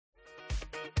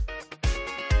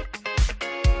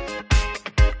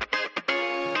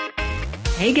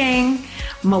Hey gang,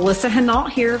 Melissa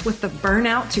Hinault here with the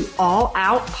Burnout to All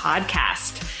Out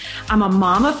podcast. I'm a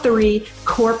mom of three,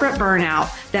 corporate burnout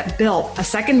that built a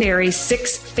secondary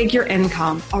 6-figure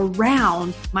income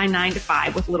around my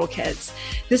 9-to-5 with little kids.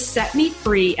 This set me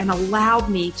free and allowed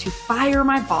me to fire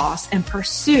my boss and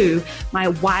pursue my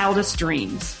wildest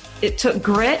dreams. It took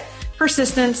grit,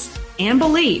 persistence, and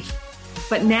belief.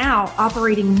 But now,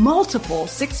 operating multiple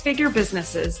 6-figure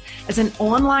businesses as an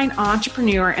online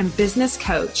entrepreneur and business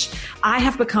coach, I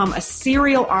have become a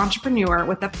serial entrepreneur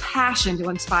with a passion to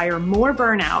inspire more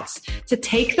burnouts to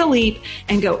take the leap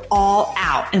and go all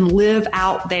out and live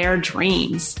out their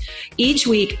dreams. Each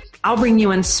week, I'll bring you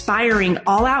inspiring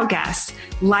all-out guests,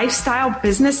 lifestyle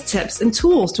business tips, and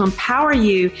tools to empower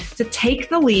you to take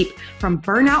the leap from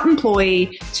burnout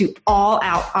employee to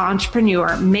all-out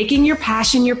entrepreneur, making your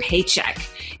passion your paycheck.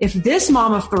 If this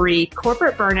mom of three,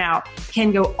 corporate burnout,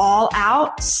 can go all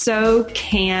out, so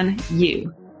can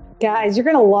you. Guys, you're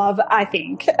going to love, I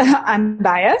think, I'm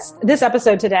biased, this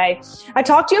episode today. I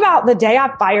talked to you about the day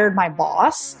I fired my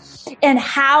boss and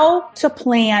how to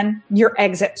plan your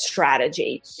exit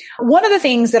strategy. One of the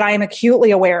things that I am acutely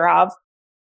aware of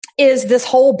is this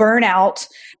whole burnout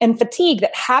and fatigue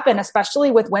that happen,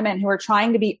 especially with women who are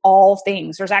trying to be all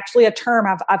things. There's actually a term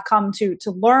I've come to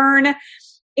learn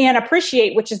and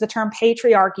appreciate, which is the term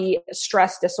patriarchy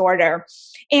stress disorder.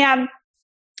 And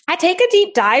I take a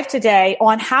deep dive today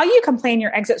on how you can plan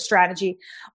your exit strategy.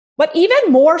 But even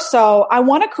more so, I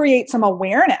want to create some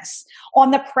awareness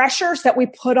on the pressures that we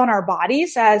put on our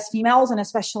bodies as females and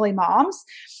especially moms,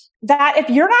 that if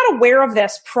you're not aware of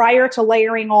this prior to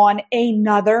layering on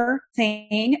another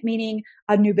thing, meaning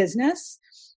a new business,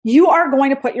 you are going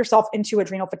to put yourself into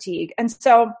adrenal fatigue. And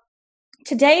so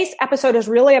today's episode is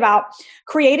really about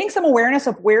creating some awareness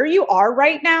of where you are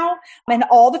right now and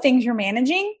all the things you're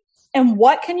managing. And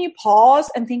what can you pause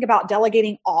and think about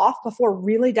delegating off before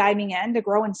really diving in to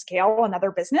grow and scale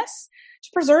another business to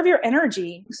preserve your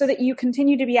energy so that you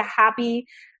continue to be a happy,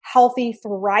 healthy,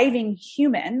 thriving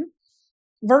human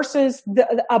versus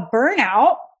a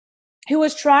burnout who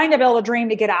was trying to build a dream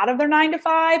to get out of their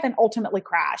 9-to-5 and ultimately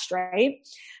crashed, right?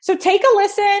 So take a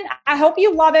listen. I hope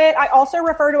you love it. I also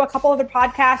refer to a couple other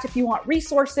podcasts. If you want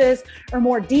resources or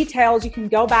more details, you can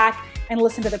go back and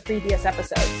listen to the previous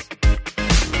episodes.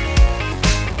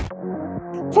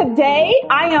 Today,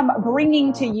 I am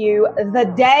bringing to you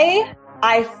the day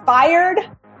I fired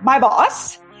my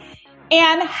boss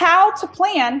and how to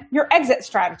plan your exit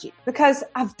strategy because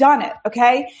I've done it,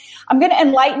 okay? I'm going to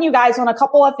enlighten you guys on a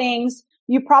couple of things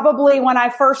you probably, when I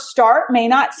first start, may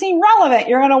not seem relevant.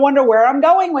 You're going to wonder where I'm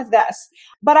going with this.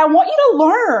 But I want you to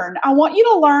learn. I want you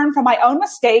to learn from my own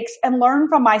mistakes and learn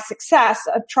from my success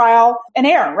of trial and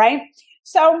error, right?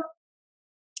 So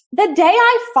the day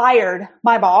I fired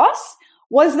my boss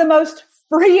was the most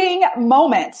freeing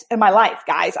moment in my life,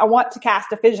 guys. I want to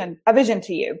cast a vision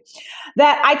to you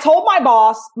that I told my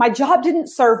boss my job didn't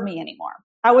serve me anymore.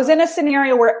 I was in a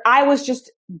scenario where I was just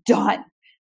done.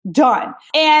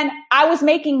 And I was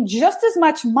making just as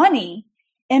much money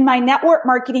in my network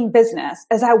marketing business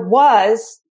as I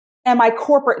was in my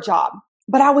corporate job.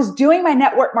 But I was doing my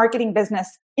network marketing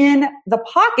business in the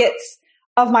pockets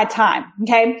of my time.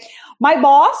 Okay. My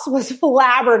boss was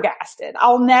flabbergasted.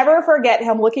 I'll never forget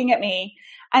him looking at me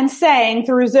and saying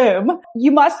through Zoom,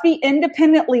 "You must be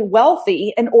independently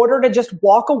wealthy in order to just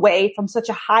walk away from such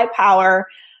a high power,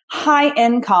 high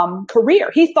income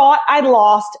career." He thought I'd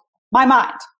lost my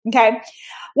mind. Okay.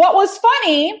 What was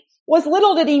funny was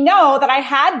little did he know that I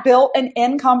had built an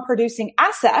income producing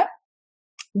asset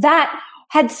that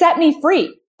had set me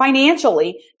free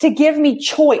financially to give me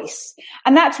choice.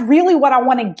 And that's really what I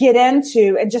want to get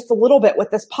into in just a little bit with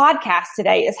this podcast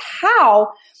today is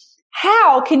how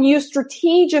can you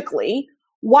strategically,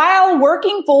 while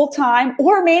working full-time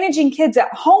or managing kids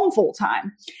at home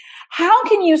full-time, how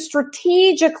can you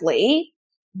strategically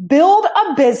build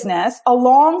a business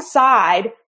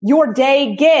alongside your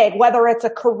day gig, whether it's a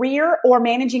career or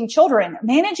managing children.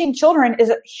 Managing children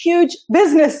is a huge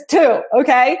business too,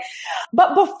 okay?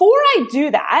 But before I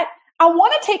do that, I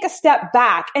want to take a step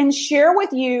back and share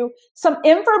with you some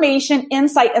information,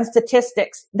 insight, and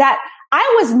statistics that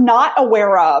I was not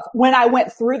aware of when I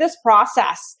went through this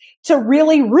process to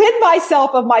really rid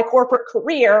myself of my corporate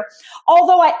career,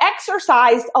 although I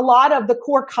exercised a lot of the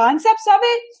core concepts of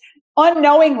it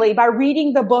unknowingly by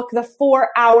reading the book, The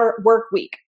 4-Hour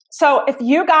Workweek. So if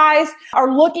you guys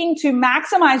are looking to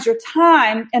maximize your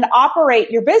time and operate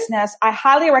your business, I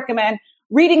highly recommend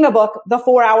reading the book, The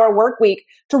 4-Hour Workweek,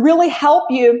 to really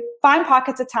help you find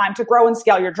pockets of time to grow and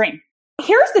scale your dream.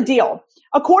 Here's the deal.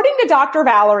 According to Dr.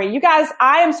 Valerie, you guys,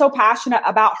 I am so passionate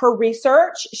about her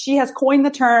research. She has coined the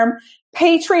term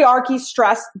patriarchy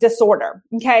stress disorder.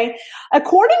 Okay.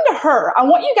 According to her, I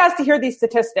want you guys to hear these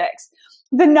statistics.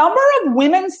 The number of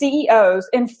women CEOs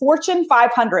in Fortune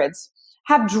 500s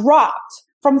have dropped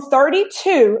from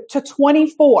 32 to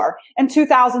 24 in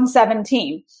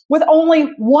 2017, with only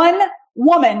one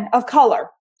woman of color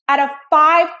out of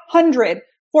 500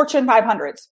 Fortune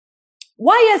 500s.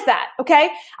 Why is that? Okay.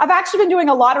 I've actually been doing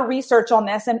a lot of research on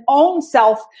this and own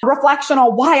self-reflection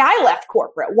on why I left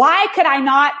corporate. Why could I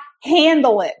not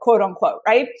handle it, quote unquote,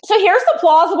 right? So here's the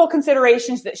plausible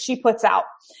considerations that she puts out.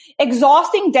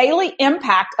 Exhausting daily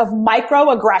impact of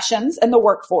microaggressions in the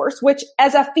workforce, which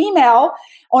as a female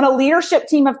on a leadership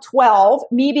team of 12,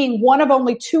 me being one of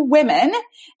only 2 women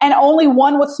and only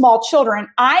one with small children,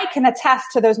 I can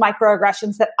attest to those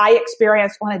microaggressions that I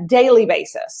experience on a daily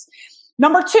basis.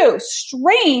 Number 2,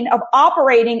 strain of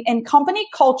operating in company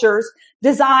cultures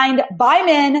designed by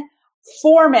men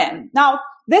for men. Now,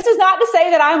 this is not to say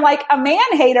that I'm like a man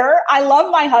hater. I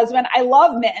love my husband. I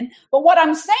love men. But what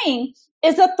I'm saying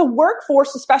is that the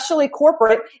workforce, especially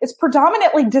corporate, is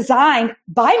predominantly designed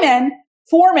by men,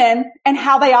 for men, and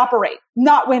how they operate,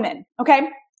 not women. Okay.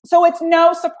 So it's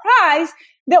no surprise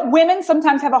that women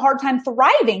sometimes have a hard time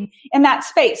thriving in that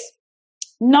space.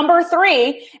 Number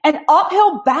 3, an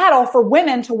uphill battle for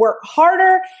women to work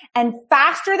harder and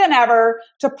faster than ever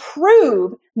to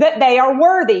prove that they are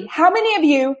worthy. How many of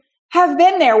you have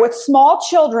been there with small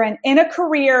children in a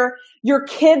career, your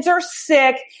kids are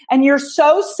sick, and you're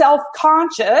so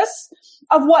self-conscious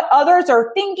of what others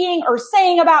are thinking or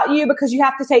saying about you because you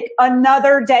have to take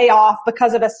another day off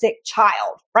because of a sick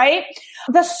child, right?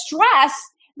 The stress,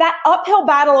 that uphill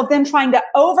battle of then trying to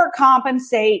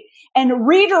overcompensate and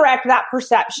redirect that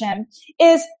perception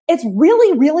it's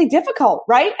really, really difficult,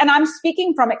 right? And I'm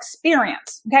speaking from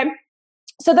experience, okay?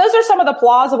 So those are some of the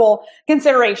plausible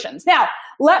considerations. Now,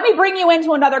 let me bring you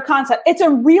into another concept. It's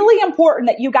really important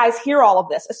that you guys hear all of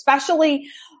this, especially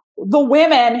the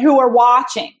women who are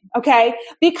watching, okay?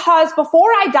 Because before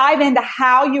I dive into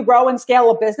how you grow and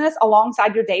scale a business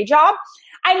alongside your day job,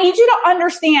 I need you to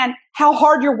understand how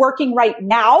hard you're working right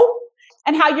now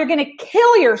and how you're going to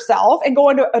kill yourself and go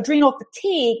into adrenal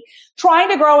fatigue trying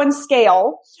to grow and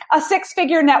scale a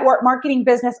 6-figure network marketing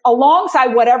business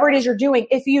alongside whatever it is you're doing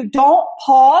if you don't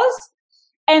pause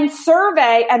and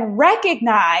survey and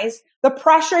recognize the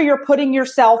pressure you're putting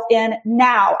yourself in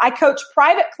now. I coach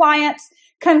private clients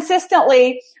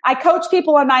consistently. I coach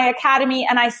people in my academy,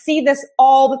 and I see this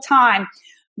all the time.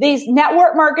 These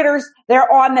network marketers, they're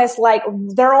on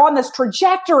this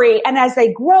trajectory. And as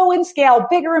they grow and scale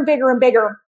bigger and bigger and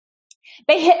bigger,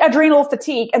 they hit adrenal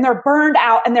fatigue and they're burned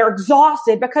out and they're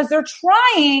exhausted because they're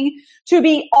trying to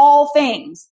be all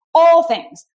things,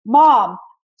 mom,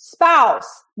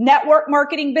 spouse, network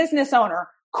marketing business owner,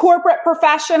 corporate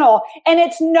professional. And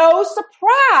it's no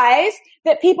surprise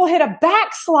that people hit a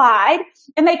backslide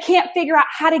and they can't figure out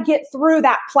how to get through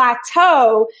that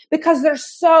plateau because they're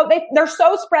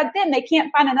so spread thin. They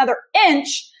can't find another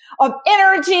inch of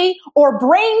energy or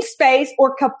brain space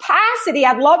or capacity.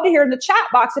 I'd love to hear in the chat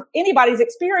box if anybody's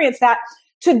experienced that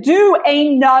to do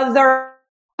another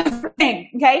thing.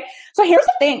 Okay. So here's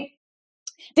the thing.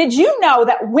 Did you know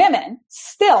that women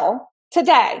still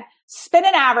today spend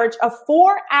an average of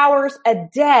 4 hours a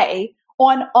day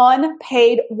on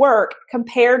unpaid work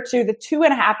compared to the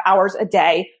 2.5 hours a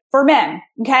day for men?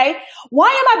 Okay. Why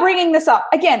am I bringing this up?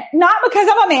 Again, not because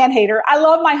I'm a man hater. I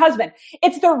love my husband.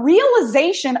 It's the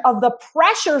realization of the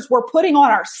pressures we're putting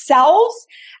on ourselves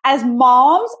as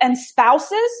moms and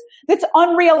spouses that's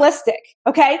unrealistic.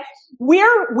 Okay.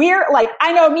 We're like,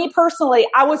 I know me personally,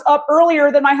 I was up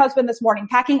earlier than my husband this morning,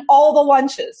 packing all the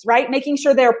lunches, right? Making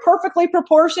sure they're perfectly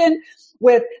proportioned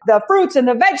with the fruits and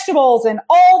the vegetables and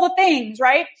all the things,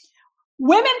 right?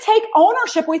 Women take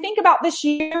ownership. We think about this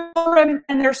year and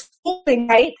their schooling,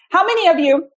 right? How many of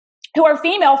you who are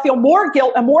female feel more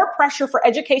guilt and more pressure for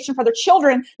education for their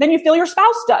children than you feel your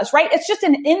spouse does, right? It's just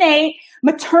an innate,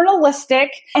 maternalistic,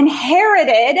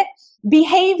 inherited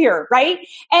behavior, right?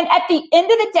 And at the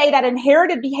end of the day, that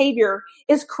inherited behavior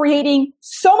is creating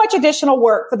so much additional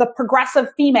work for the progressive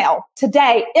female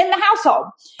today in the household.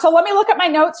 So let me look at my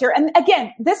notes here. And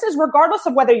again, this is regardless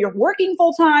of whether you're working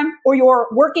full-time or you're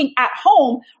working at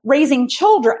home raising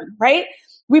children, right?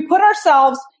 We put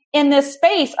ourselves in this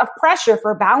space of pressure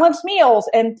for balanced meals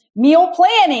and meal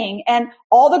planning and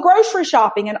all the grocery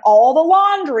shopping and all the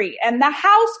laundry and the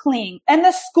house cleaning and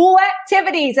the school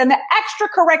activities and the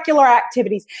extracurricular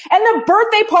activities and the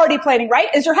birthday party planning,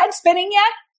 right? Is your head spinning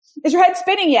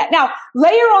yet? Now,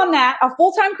 layer on that a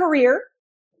full-time career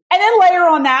And then layer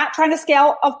on that, trying to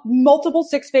scale a multiple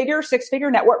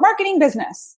six-figure network marketing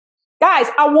business. Guys,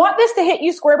 I want this to hit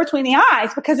you square between the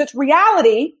eyes because it's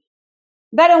reality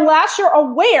that unless you're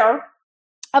aware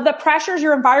of the pressures,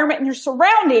 your environment, and your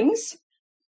surroundings,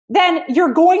 then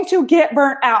you're going to get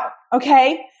burnt out,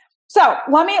 okay? So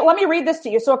let me read this to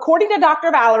you. So according to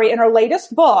Dr. Valerie in her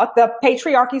latest book, The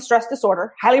Patriarchy Stress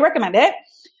Disorder, highly recommend it,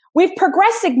 we've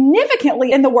progressed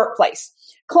significantly in the workplace,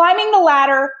 climbing the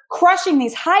ladder, crushing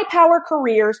these high-power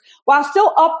careers while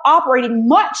still operating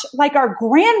much like our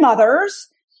grandmothers,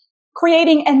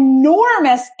 creating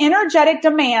enormous energetic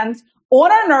demands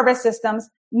on our nervous systems,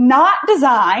 not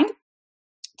designed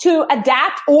to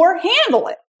adapt or handle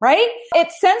it, right?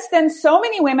 It's since then so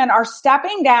many women are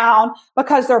stepping down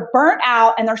because they're burnt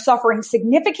out and they're suffering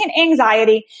significant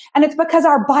anxiety. And it's because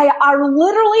our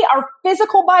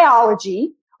physical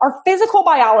biology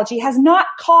has not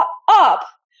caught up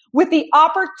with the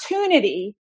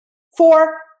opportunity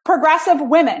for progressive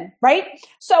women, right?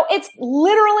 So it's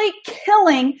literally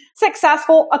killing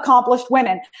successful, accomplished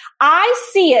women. I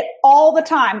see it all the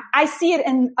time. I see it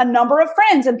in a number of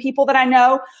friends and people that I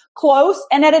know close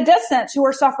and at a distance who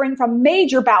are suffering from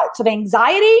major bouts of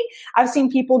anxiety. I've seen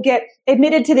people get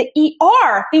admitted to the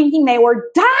ER thinking they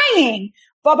were dying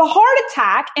of a heart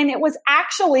attack, and it was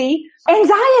actually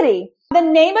anxiety. The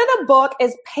name of the book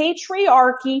is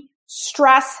Patriarchy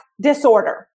Stress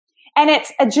Disorder, and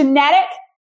it's epigenetics.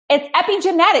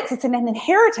 It's an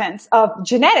inheritance of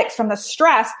genetics from the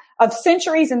stress of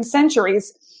centuries and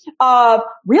centuries of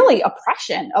really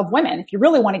oppression of women. If you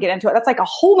really want to get into it, that's like a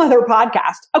whole nother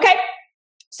podcast. Okay.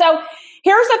 So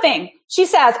here's the thing. She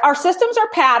says, our systems are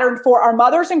patterned for our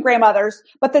mothers and grandmothers,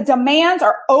 but the demands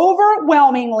are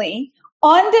overwhelmingly,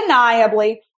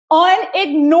 undeniably,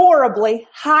 unignorably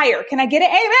higher. Can I get an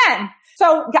amen?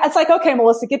 So it's like, okay,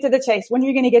 Melissa, get to the chase. When are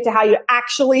you going to get to how you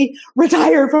actually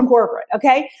retire from corporate?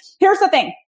 Okay. Here's the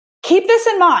thing. Keep this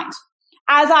in mind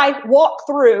as I walk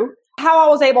through how I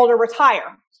was able to retire.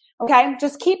 Okay.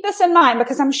 Just keep this in mind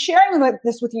because I'm sharing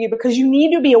this with you because you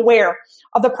need to be aware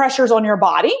of the pressures on your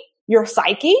body, your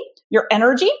psyche, your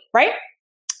energy, right?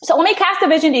 So let me cast a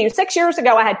vision to you. 6 years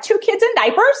ago, I had 2 kids in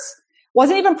diapers.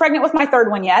 Wasn't even pregnant with my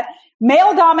 3rd one yet.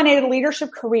 Male-dominated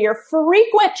leadership career,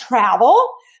 frequent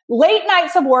travel, late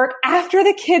nights of work after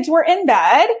the kids were in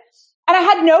bed. And I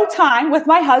had no time with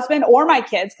my husband or my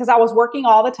kids because I was working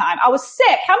all the time. I was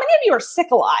sick. How many of you are sick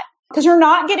a lot? Because you're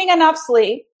not getting enough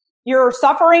sleep. You're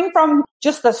suffering from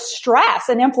just the stress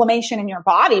and inflammation in your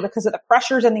body because of the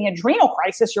pressures and the adrenal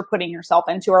crisis you're putting yourself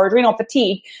into, or adrenal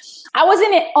fatigue. I was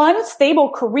in an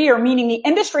unstable career, meaning the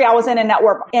industry I was in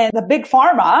network in the big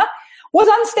pharma was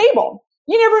unstable.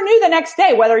 You never knew the next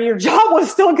day whether your job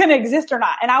was still going to exist or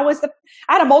not. And I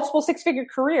had a multiple 6-figure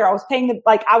career. I was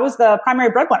I was the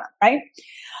primary breadwinner, right?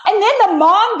 And then the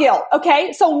mom guilt.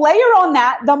 Okay. So layer on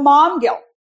that, the mom guilt.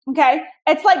 Okay.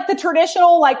 It's like the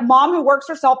traditional, like mom who works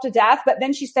herself to death, but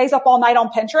then she stays up all night on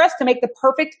Pinterest to make the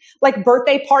perfect like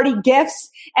birthday party gifts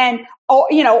and,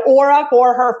 aura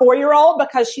for her 4-year-old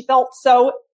because she felt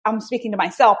so, I'm speaking to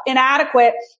myself,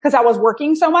 inadequate because I was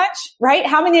working so much, right?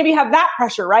 How many of you have that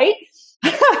pressure, right?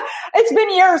 It's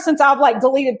been years since I've like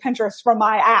deleted Pinterest from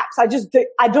my apps.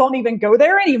 I don't even go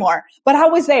there anymore, but I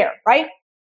was there, right?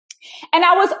 And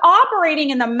I was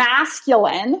operating in the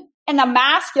masculine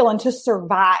to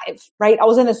survive, right? I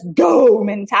was in this go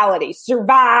mentality,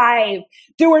 survive,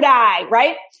 do or die,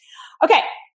 right? Okay.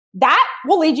 That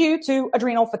will lead you to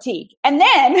adrenal fatigue. And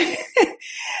then,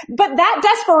 but that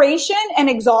desperation and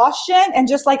exhaustion and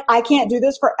just like, I can't do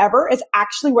this forever is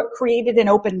actually what created an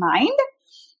open mind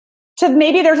to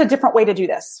maybe there's a different way to do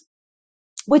this,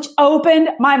 which opened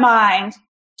my mind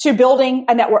to building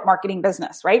a network marketing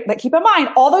business, right? But keep in mind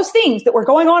all those things that were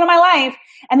going on in my life.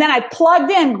 And then I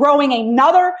plugged in growing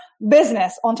another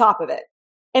business on top of it.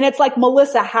 And it's like,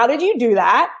 Melissa, how did you do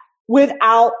that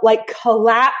without like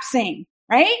collapsing,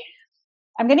 right?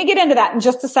 I'm going to get into that in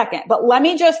just a second, but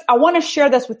I want to share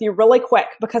this with you really quick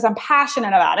because I'm passionate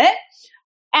about it.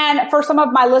 And for some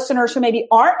of my listeners who maybe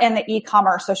aren't in the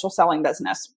e-commerce social selling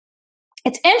business,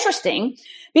 it's interesting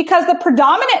because the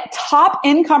predominant top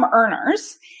income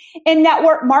earners in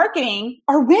network marketing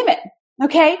are women.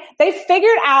 Okay. They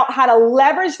figured out how to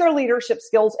leverage their leadership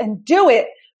skills and do it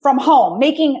from home,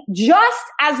 making just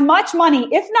as much money,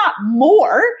 if not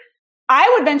more.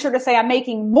 I would venture to say I'm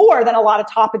making more than a lot of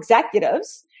top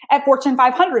executives at Fortune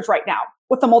 500s right now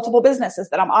with the multiple businesses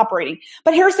that I'm operating.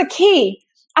 But here's the key.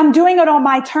 I'm doing it on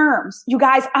my terms. You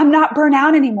guys, I'm not burnt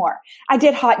out anymore. I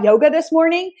did hot yoga this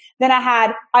morning. Then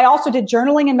I also did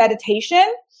journaling and meditation.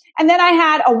 And then I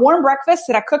had a warm breakfast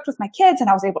that I cooked with my kids and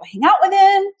I was able to hang out with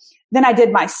them. Then I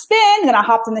did my spin, then I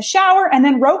hopped in the shower and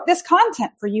then wrote this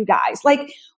content for you guys.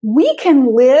 Like, we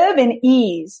can live in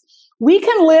ease. We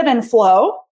can live in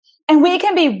flow, and we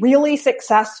can be really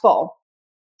successful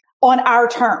on our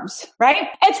terms, right?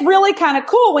 It's really kind of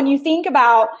cool when you think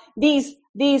about these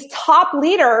top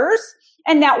leaders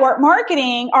in network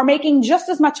marketing are making just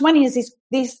as much money as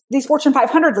these Fortune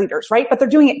 500 leaders, right? But they're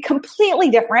doing it completely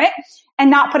different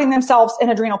and not putting themselves in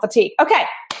adrenal fatigue. Okay.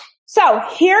 So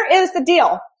here is the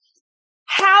deal.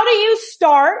 How do you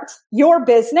start your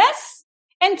business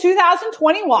in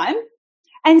 2021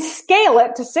 and scale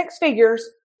it to 6 figures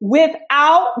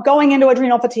without going into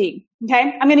adrenal fatigue?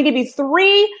 Okay. I'm going to give you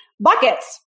 3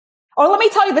 buckets. Or let me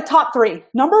tell you the top 3.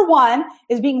 Number 1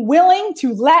 is being willing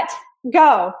to let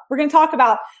go. We're going to talk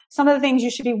about some of the things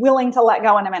you should be willing to let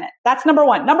go in a minute. That's number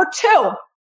 1. Number 2,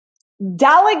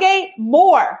 delegate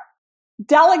more.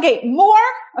 Delegate more.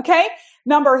 Okay.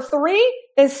 Number 3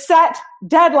 is set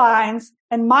deadlines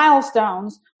and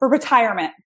milestones for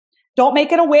retirement. Don't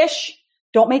make it a wish.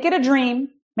 Don't make it a dream.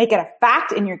 Make it a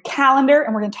fact in your calendar.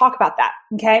 And we're going to talk about that.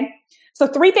 Okay. So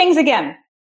 3 things again.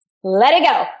 Let it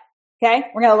go. Okay.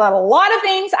 We're going to let a lot of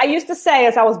things. I used to say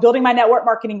as I was building my network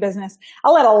marketing business,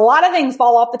 I let a lot of things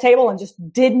fall off the table and just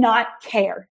did not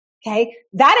care. Okay.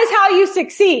 That is how you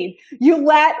succeed. You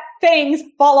let things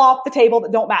fall off the table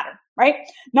that don't matter. Right.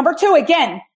 Number 2,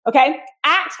 again. Okay.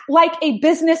 Act like a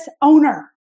business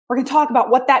owner. We're going to talk about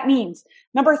what that means.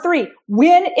 Number 3,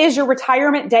 when is your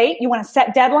retirement date? You want to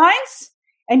set deadlines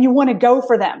and you want to go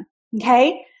for them.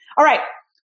 Okay. All right.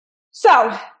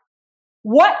 So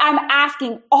what I'm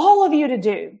asking all of you to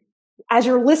do as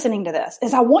you're listening to this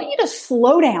is I want you to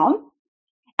slow down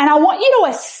and I want you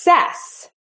to assess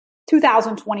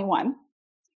 2021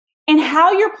 and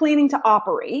how you're planning to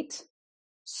operate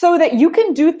so that you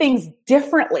can do things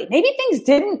differently. Maybe they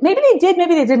did, maybe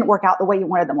they didn't work out the way you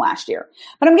wanted them last year.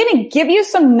 But I'm going to give you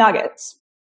some nuggets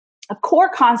of core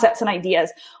concepts and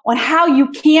ideas on how you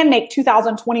can make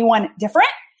 2021 different.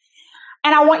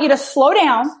 And I want you to slow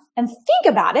down and think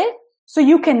about it so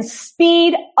you can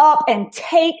speed up and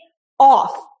take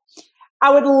off.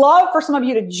 I would love for some of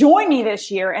you to join me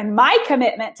this year in my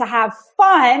commitment to have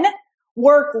fun,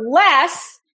 work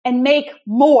less, and make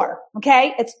more.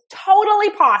 Okay. It's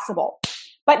totally possible.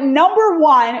 But number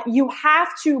 1, you have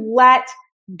to let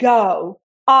go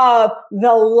of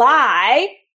the lie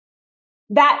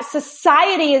that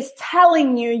society is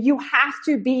telling you you have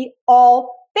to be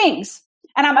all things.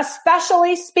 And I'm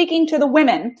especially speaking to the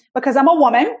women because I'm a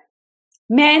woman.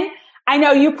 Men, I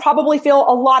know you probably feel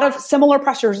a lot of similar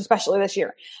pressures, especially this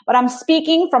year, but I'm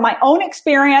speaking from my own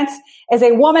experience as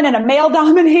a woman in a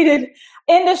male-dominated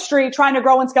industry trying to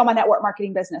grow and scale my network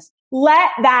marketing business. Let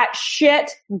that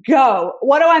shit go.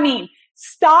 What do I mean?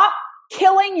 Stop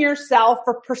killing yourself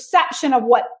for perception of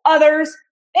what others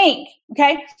think.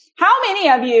 Okay. How many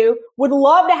of you would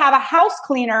love to have a house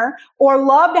cleaner or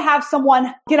love to have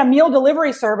someone get a meal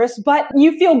delivery service, but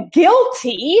you feel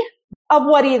guilty of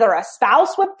what either a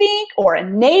spouse would think or a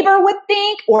neighbor would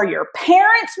think or your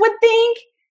parents would think,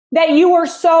 that you were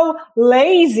so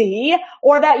lazy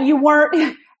or that you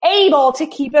weren't able to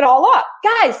keep it all up?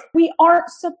 Guys, we aren't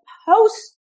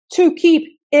supposed to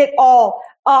keep it all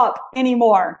up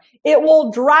anymore. It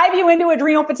will drive you into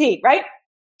adrenal fatigue, right?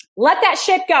 Let that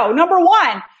shit go. Number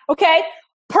 1, okay?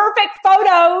 Perfect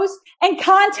photos and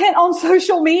content on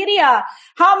social media.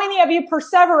 How many of you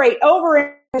perseverate over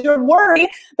it? You're worried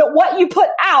that what you put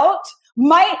out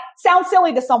might sound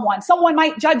silly to someone. Someone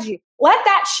might judge you. Let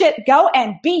that shit go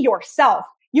and be yourself.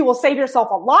 You will save yourself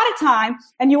a lot of time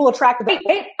and you will attract the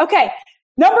right? Okay.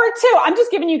 Number 2, I'm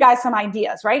just giving you guys some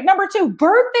ideas, right? Number 2,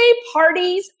 birthday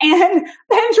parties and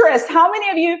Pinterest. How many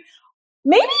of you,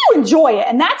 maybe you enjoy it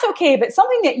and that's okay. If it's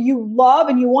something that you love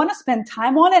and you want to spend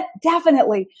time on it,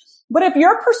 definitely. But if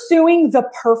you're pursuing the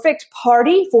perfect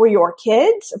party for your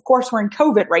kids, of course, we're in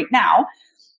COVID right now,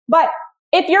 but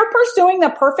if you're pursuing the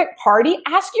perfect party,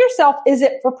 ask yourself, is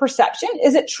it for perception?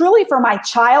 Is it truly for my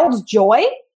child's joy?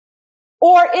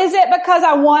 Or is it because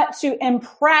I want to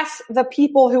impress the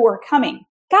people who are coming?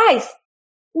 Guys,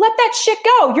 let that shit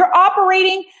go.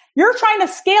 You're trying to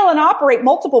scale and operate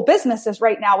multiple businesses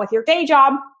right now with your day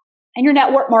job and your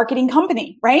network marketing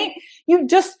company, right? You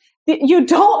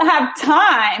don't have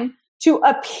time to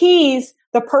appease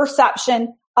the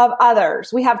perception of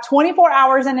others. We have 24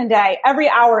 hours in a day. Every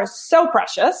hour is so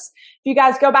precious. If you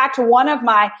guys go back to one of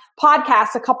my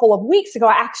podcasts a couple of weeks ago,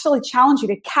 I actually challenge you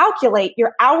to calculate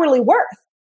your hourly worth,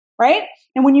 right?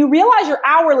 And when you realize your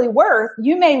hourly worth,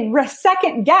 you may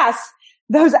second guess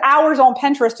those hours on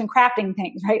Pinterest and crafting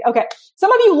things, right? Okay.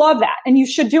 Some of you love that and you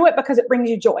should do it because it brings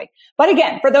you joy. But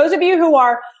again, for those of you who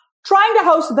are trying to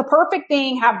host the perfect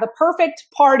thing, have the perfect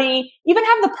party, even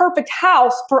have the perfect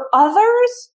house for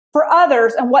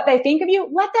others and what they think of you,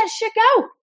 let that shit go.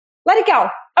 Let it go.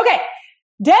 Okay.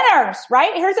 Dinners,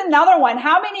 right? Here's another one.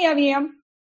 How many of you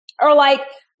are like,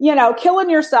 killing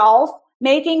yourself,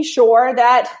 making sure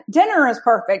that dinner is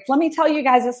perfect? Let me tell you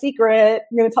guys a secret.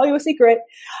 I'm going to tell you a secret.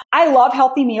 I love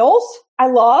healthy meals. I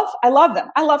love them.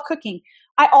 I love cooking.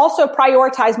 I also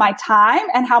prioritize my time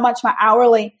and how much my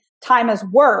hourly time is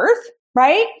worth,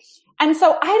 right? And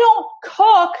so I don't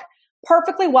cook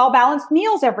perfectly well-balanced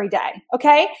meals every day,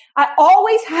 okay? I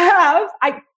always have,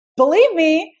 believe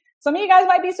me, some of you guys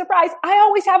might be surprised, I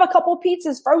always have a couple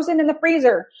pizzas frozen in the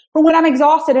freezer for when I'm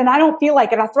exhausted and I don't feel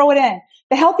like it. I throw it in.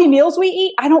 The healthy meals we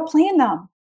eat, I don't plan them.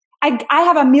 I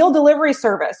have a meal delivery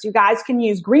service. You guys can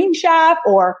use Green Chef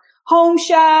or Home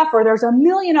Chef, or there's a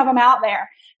million of them out there.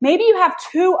 Maybe you have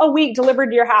 2 a week delivered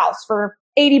to your house for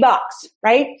 $80,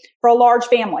 right? For a large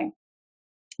family.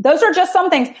 Those are just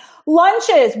some things.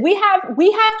 Lunches. We have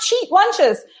cheap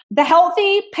lunches. The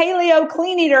Healthy Paleo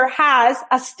Clean Eater has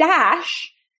a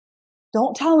stash.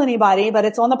 Don't tell anybody, but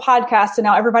it's on the podcast, so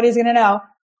now everybody's going to know,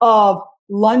 of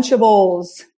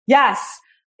Lunchables. Yes.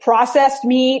 Processed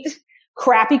meat,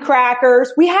 crappy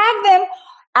crackers. We have them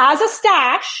as a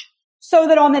stash so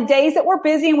that on the days that we're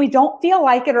busy and we don't feel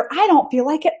like it, or I don't feel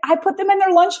like it, I put them in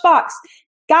their lunchbox.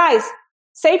 Guys,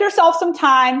 save yourself some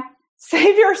time.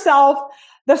 Save yourself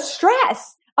the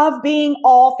stress of being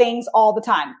all things all the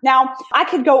time. Now, I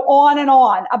could go on and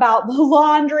on about the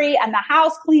laundry and the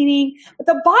house cleaning, but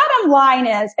the bottom line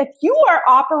is, if you are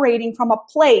operating from a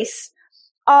place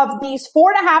of these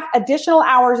 4.5 additional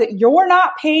hours that you're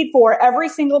not paid for every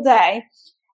single day,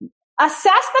 assess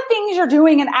the things you're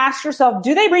doing and ask yourself,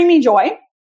 do they bring me joy?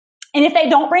 And if they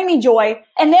don't bring me joy,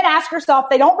 and then ask yourself,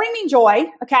 they don't bring me joy,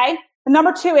 okay? The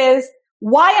number 2 is,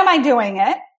 why am I doing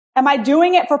it? Am I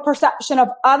doing it for perception of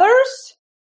others?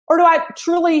 Or do I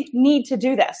truly need to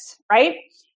do this, right?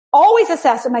 Always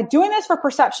assess, am I doing this for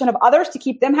perception of others to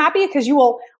keep them happy? Because you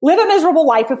will live a miserable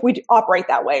life if we operate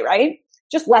that way, right?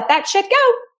 Just let that shit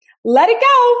go. Let it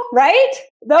go, right?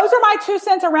 Those are my 2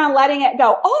 cents around letting it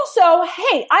go. Also,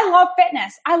 hey, I love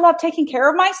fitness. I love taking care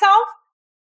of myself.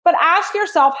 But ask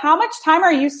yourself, how much time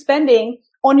are you spending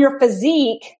on your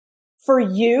physique for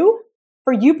you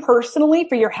personally,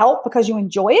 for your health, because you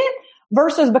enjoy it,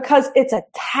 versus because it's a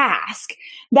task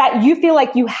that you feel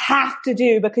like you have to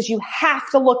do because you have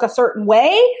to look a certain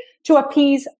way to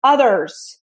appease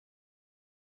others.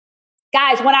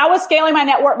 Guys, when I was scaling my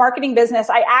network marketing business,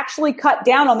 I actually cut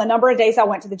down on the number of days I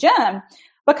went to the gym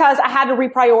because I had to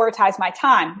reprioritize my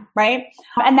time, right?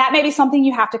 And that may be something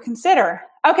you have to consider.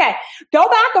 Okay, go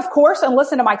back, of course, and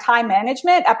listen to my time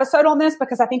management episode on this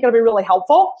because I think it'll be really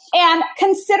helpful. And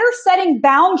consider setting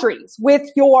boundaries with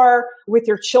your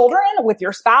children, with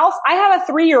your spouse. I have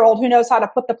a 3-year-old who knows how to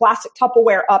put the plastic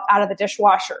Tupperware up out of the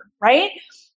dishwasher, right?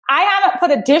 I haven't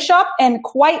put a dish up in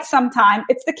quite some time.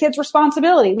 It's the kids'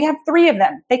 responsibility. We have 3 of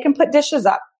them. They can put dishes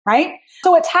up, right?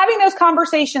 So it's having those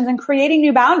conversations and creating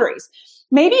new boundaries.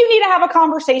 Maybe you need to have a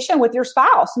conversation with your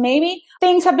spouse. Maybe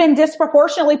things have been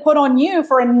disproportionately put on you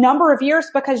for a number of years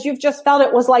because you've just felt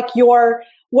it was like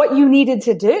what you needed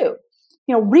to do.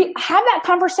 Have that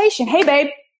conversation. Hey, babe,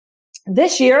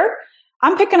 this year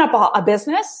I'm picking up a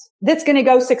business that's going to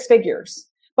go 6 figures.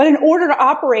 But in order to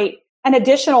operate an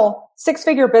additional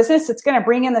 6-figure business that's going to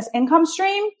bring in this income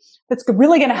stream that's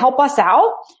really going to help us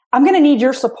out, I'm going to need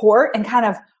your support and kind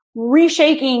of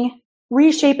reshaping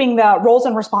the roles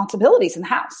and responsibilities in the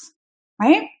house,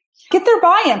 right? Get their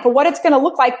buy-in for what it's going to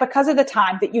look like because of the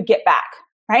time that you get back,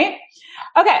 right?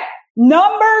 Okay.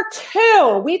 Number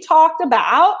 2, we talked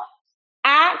about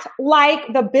act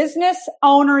like the business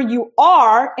owner you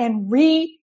are and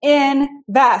reinvest,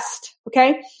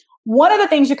 okay? One of the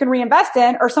things you can reinvest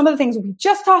in are some of the things we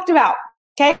just talked about,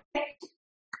 okay?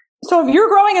 So if you're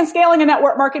growing and scaling a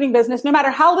network marketing business, no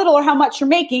matter how little or how much you're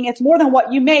making, it's more than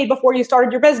what you made before you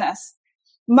started your business.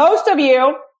 Most of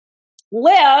you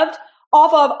lived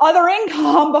off of other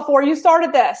income before you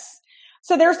started this.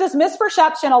 So there's this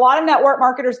misperception. A lot of network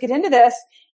marketers get into this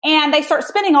and they start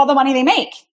spending all the money they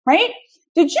make, right?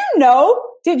 Did you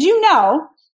know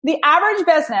the average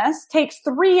business takes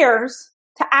 3 years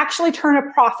to actually turn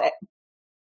a profit?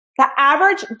 The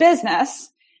average business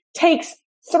takes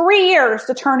 3 years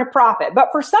to turn a profit. But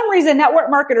for some reason, network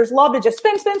marketers love to just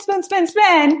spend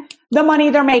the money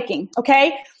they're making,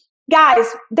 okay? Guys,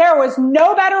 there was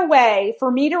no better way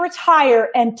for me to retire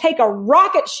and take a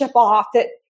rocket ship off that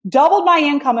doubled my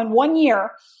income in 1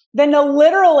 year than to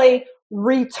literally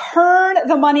return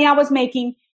the money I was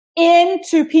making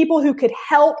into people who could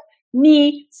help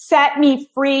me, set me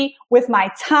free with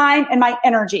my time and my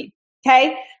energy.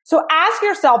 Okay. So ask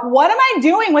yourself, what am I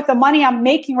doing with the money I'm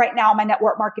making right now in my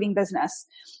network marketing business?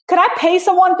 Could I pay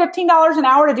someone $15 an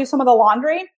hour to do some of the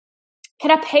laundry? Can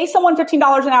I pay someone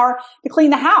 $15 an hour to clean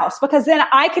the house? Because then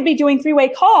I could be doing 3-way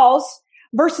calls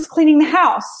versus cleaning the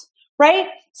house, right?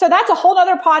 So that's a whole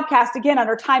other podcast, again,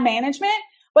 under time management,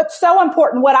 but so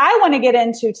important. What I want to get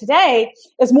into today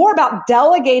is more about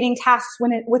delegating tasks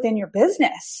within your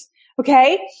business,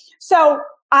 okay? So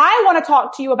I want to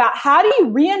talk to you about how do you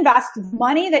reinvest the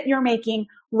money that you're making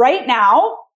right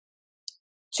now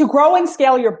to grow and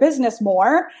scale your business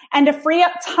more and to free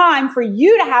up time for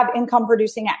you to have income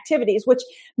producing activities, which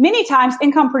many times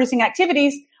income producing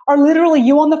activities are literally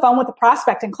you on the phone with the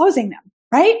prospect and closing them,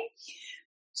 right?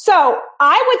 So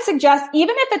I would suggest,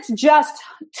 even if it's just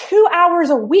 2 hours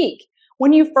a week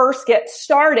when you first get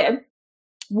started,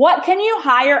 what can you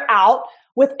hire out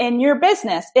within your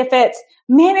business? If it's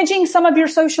managing some of your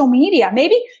social media,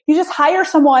 maybe you just hire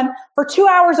someone for 2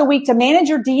 hours a week to manage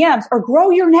your DMs or grow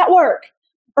your network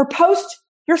or post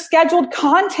your scheduled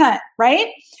content, right?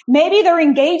 Maybe they're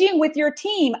engaging with your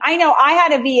team. I know I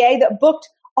had a VA that booked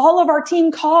all of our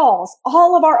team calls,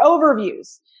 all of our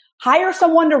overviews. Hire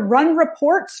someone to run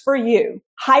reports for you.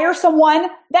 Hire someone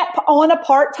that on a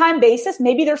part-time basis,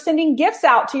 maybe they're sending gifts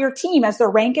out to your team as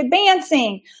they're rank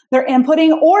advancing. They're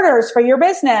inputting orders for your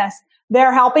business.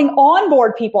 They're helping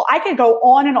onboard people. I could go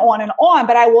on and on and on,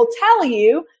 but I will tell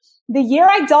you, the year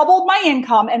I doubled my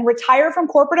income and retired from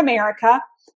corporate America,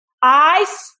 I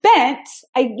spent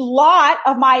a lot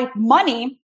of my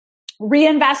money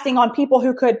reinvesting on people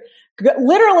who could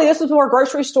literally, this is where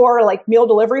grocery store, like meal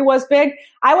delivery was big.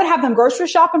 I would have them grocery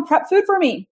shop and prep food for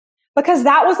me because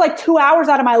that was like 2 hours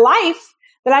out of my life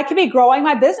that I could be growing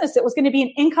my business. It was going to be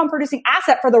an income producing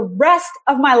asset for the rest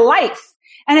of my life.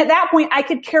 And at that point, I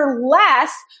could care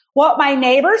less what my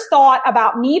neighbors thought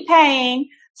about me paying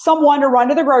someone to run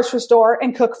to the grocery store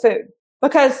and cook food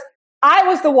because I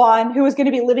was the one who was going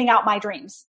to be living out my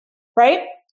dreams, right?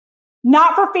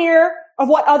 Not for fear of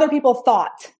what other people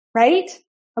thought, right?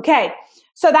 Okay.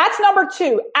 So that's number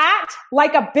 2, act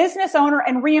like a business owner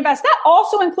and reinvest. That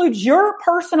also includes your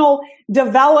personal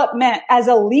development as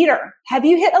a leader. Have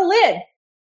you hit a lid?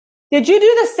 Did you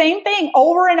do the same thing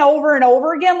over and over and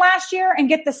over again last year and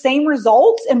get the same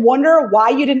results and wonder why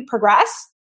you didn't progress?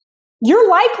 You're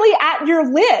likely at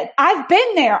your lid. I've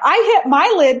been there. I hit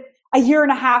my lid a year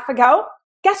and a half ago.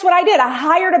 Guess what I did? I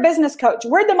hired a business coach.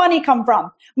 Where'd the money come from?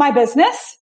 My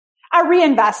business. I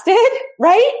reinvested,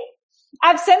 right?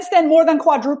 I've since then more than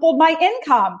quadrupled my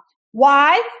income.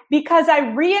 Why? Because I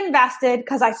reinvested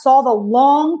because I saw the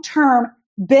long-term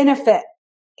benefit.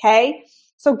 Okay.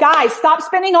 So guys, stop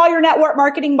spending all your network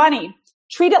marketing money.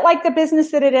 Treat it like the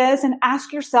business that it is and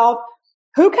ask yourself,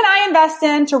 who can I invest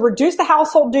in to reduce the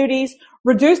household duties,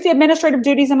 reduce the administrative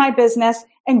duties in my business,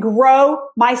 and grow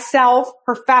myself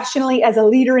professionally as a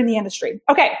leader in the industry?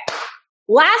 Okay.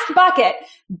 Last bucket,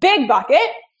 big bucket,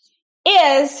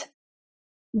 is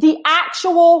the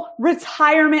actual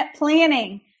retirement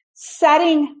planning,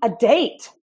 setting a date,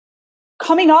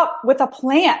 coming up with a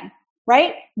plan,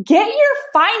 right? Get your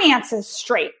finances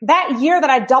straight. That year that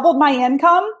I doubled my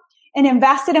income and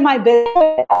invested in my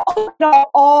business,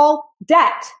 all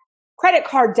debt, credit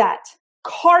card debt,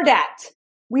 car debt.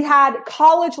 We had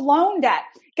college loan debt.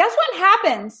 Guess what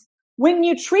happens when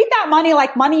you treat that money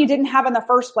like money you didn't have in the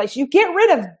first place? You get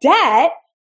rid of debt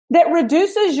that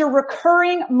reduces your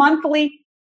recurring monthly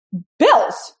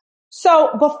bills.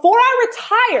 So before I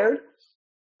retired,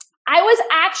 I was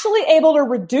actually able to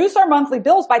reduce our monthly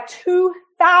bills by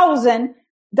 $2,000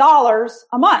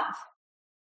 a month.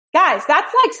 Guys,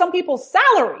 that's like some people's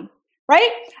salary, right?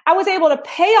 I was able to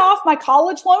pay off my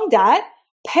college loan debt,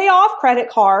 pay off credit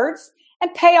cards,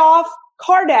 and pay off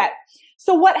car debt.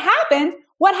 So what happened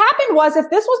was if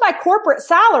this was my corporate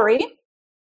salary,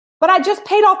 but I just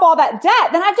paid off all that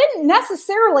debt, then I didn't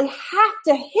necessarily have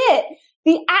to hit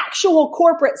the actual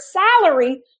corporate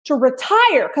salary to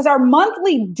retire because our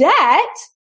monthly debt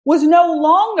was no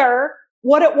longer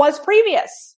what it was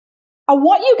previous. I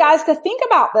want you guys to think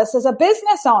about this as a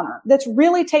business owner that's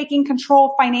really taking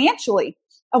control financially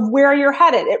of where you're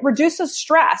headed. It reduces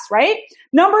stress, right?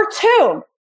 Number 2,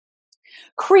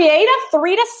 create a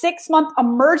 3 to 6 month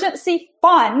emergency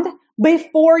fund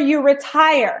before you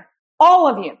retire. All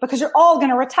of you, because you're all going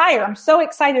to retire. I'm so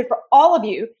excited for all of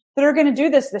you that are going to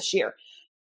do this year.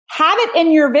 Have it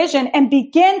in your vision and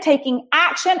begin taking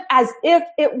action as if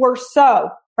it were so,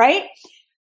 right?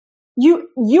 You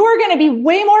are going to be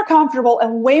way more comfortable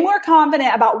and way more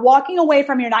confident about walking away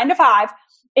from your 9 to 5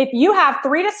 if you have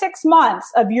 3 to 6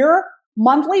 months of your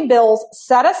monthly bills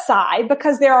set aside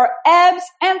because there are ebbs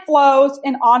and flows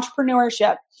in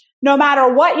entrepreneurship. No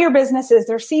matter what your business is,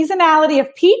 there's seasonality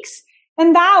of peaks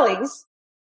and valleys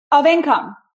of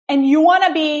income. And you want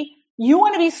to be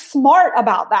smart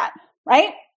about that,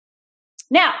 right?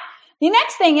 Now, the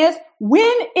next thing is,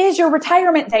 when is your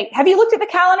retirement date? Have you looked at the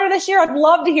calendar this year? I'd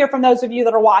love to hear from those of you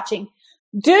that are watching.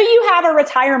 Do you have a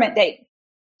retirement date?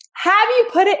 Have you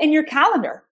put it in your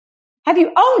calendar? Have you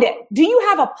owned it? Do you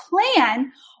have a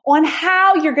plan on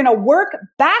how you're going to work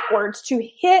backwards to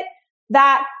hit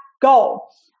that goal?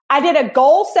 I did a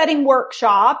goal setting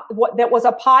workshop that was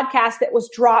a podcast that was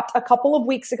dropped a couple of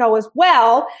weeks ago as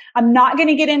well. I'm not going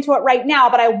to get into it right now,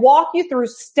 but I walk you through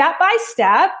step by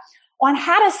step on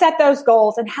how to set those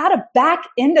goals and how to back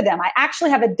into them. I actually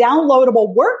have a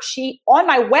downloadable worksheet on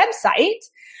my website,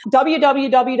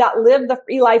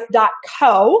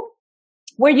 www.livethefreelife.co,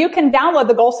 where you can download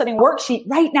the goal setting worksheet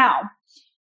right now.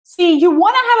 See, you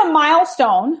want to have a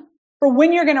milestone for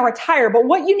when you're going to retire, but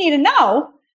what you need to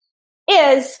know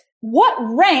is what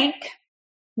amount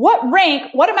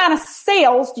of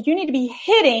sales do you need to be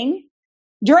hitting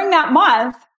during that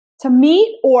month to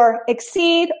meet or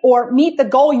exceed or meet the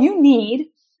goal you need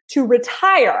to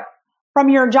retire from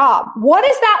your job? What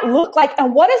does that look like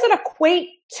and what does it equate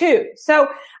to? So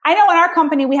I know in our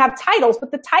company we have titles,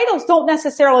 but the titles don't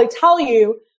necessarily tell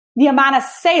you the amount of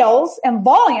sales and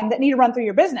volume that need to run through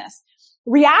your business.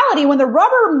 Reality, when the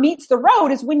rubber meets the road,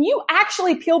 is when you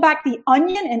actually peel back the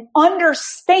onion and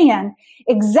understand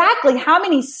exactly how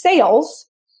many sales,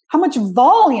 how much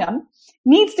volume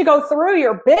needs to go through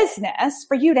your business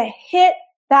for you to hit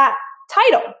that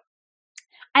title.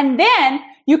 And then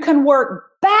you can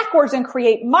work backwards and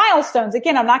create milestones.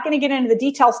 Again, I'm not going to get into the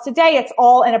details today. It's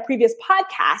all in a previous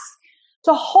podcast.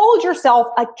 To hold yourself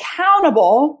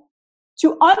accountable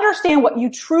to understand what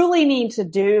you truly need to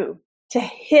do to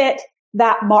hit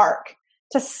that mark,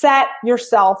 to set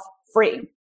yourself free,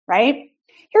 right?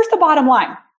 Here's the bottom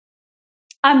line.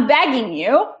 I'm begging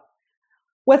you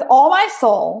with all my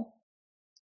soul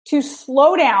to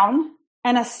slow down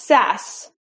and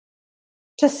assess,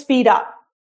 to speed up.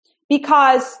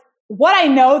 Because what I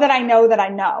know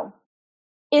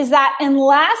is that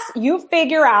unless you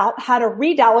figure out how to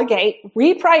redelegate,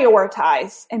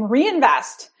 reprioritize, and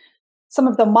reinvest some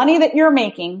of the money that you're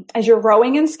making as you're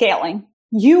growing and scaling,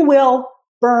 you will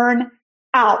burn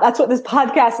out. That's what this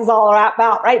podcast is all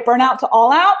about, right? Burn out to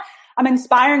all out. I'm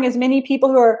inspiring as many people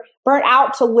who are burnt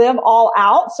out to live all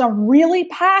out. So I'm really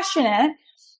passionate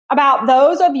about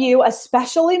those of you,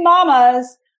 especially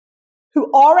mamas, who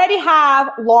already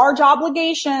have large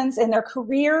obligations in their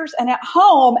careers and at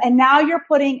home, and now you're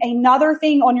putting another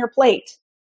thing on your plate,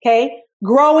 okay?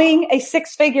 Growing a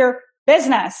 6-figure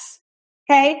business,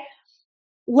 okay?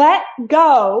 Let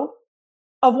go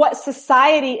of what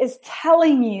society is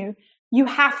telling you you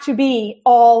have to be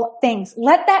all things.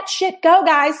 Let that shit go,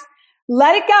 guys.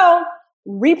 Let it go.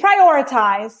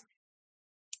 Reprioritize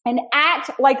and act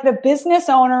like the business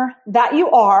owner that you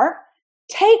are.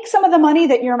 Take some of the money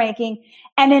that you're making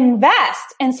and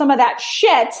invest in some of that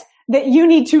shit that you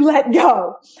need to let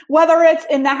go, whether it's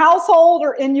in the household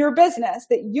or in your business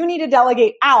that you need to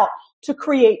delegate out to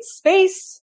create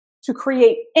space, to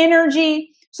create energy,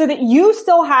 so that you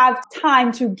still have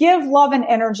time to give love and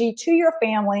energy to your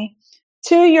family,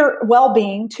 to your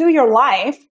well-being, to your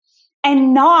life,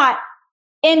 and not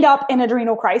end up in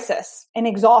adrenal crisis and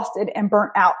exhausted and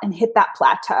burnt out and hit that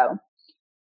plateau.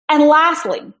 And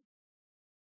lastly,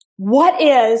 what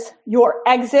is your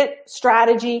exit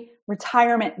strategy,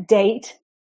 retirement date?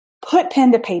 Put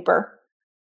pen to paper.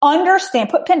 Understand,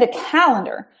 put pen to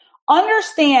calendar.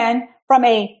 Understand from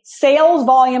a sales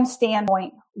volume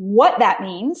standpoint what that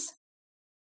means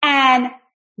and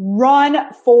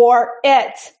run for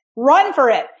it. Run for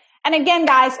it. And again,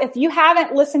 guys, if you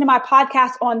haven't listened to my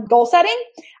podcast on goal setting,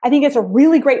 I think it's a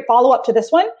really great follow-up to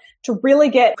this one to really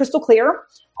get crystal clear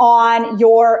on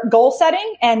your goal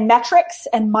setting and metrics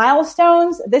and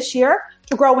milestones this year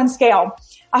to grow and scale.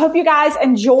 I hope you guys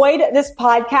enjoyed this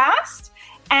podcast,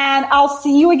 and I'll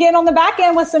see you again on the back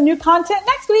end with some new content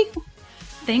next week.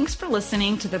 Thanks for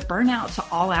listening to the Burnout to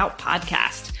All Out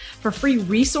podcast. For free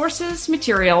resources,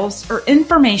 materials, or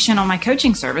information on my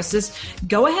coaching services,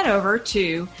 go ahead over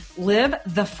to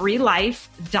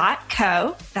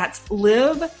livethefreelife.co. That's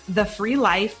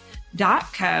livethefreelife.co.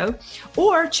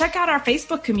 or check out our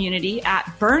Facebook community at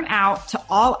Burnout to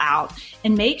All Out,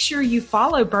 and make sure you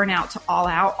follow Burnout to All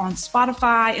Out on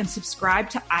Spotify and subscribe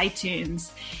to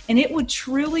iTunes. And it would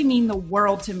truly mean the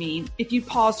world to me if you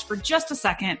paused for just a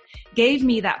second, gave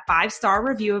me that 5-star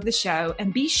review of the show,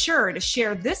 and be sure to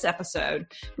share this episode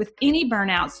with any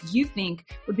burnouts you think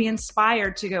would be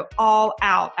inspired to go all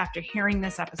out after hearing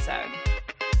this episode.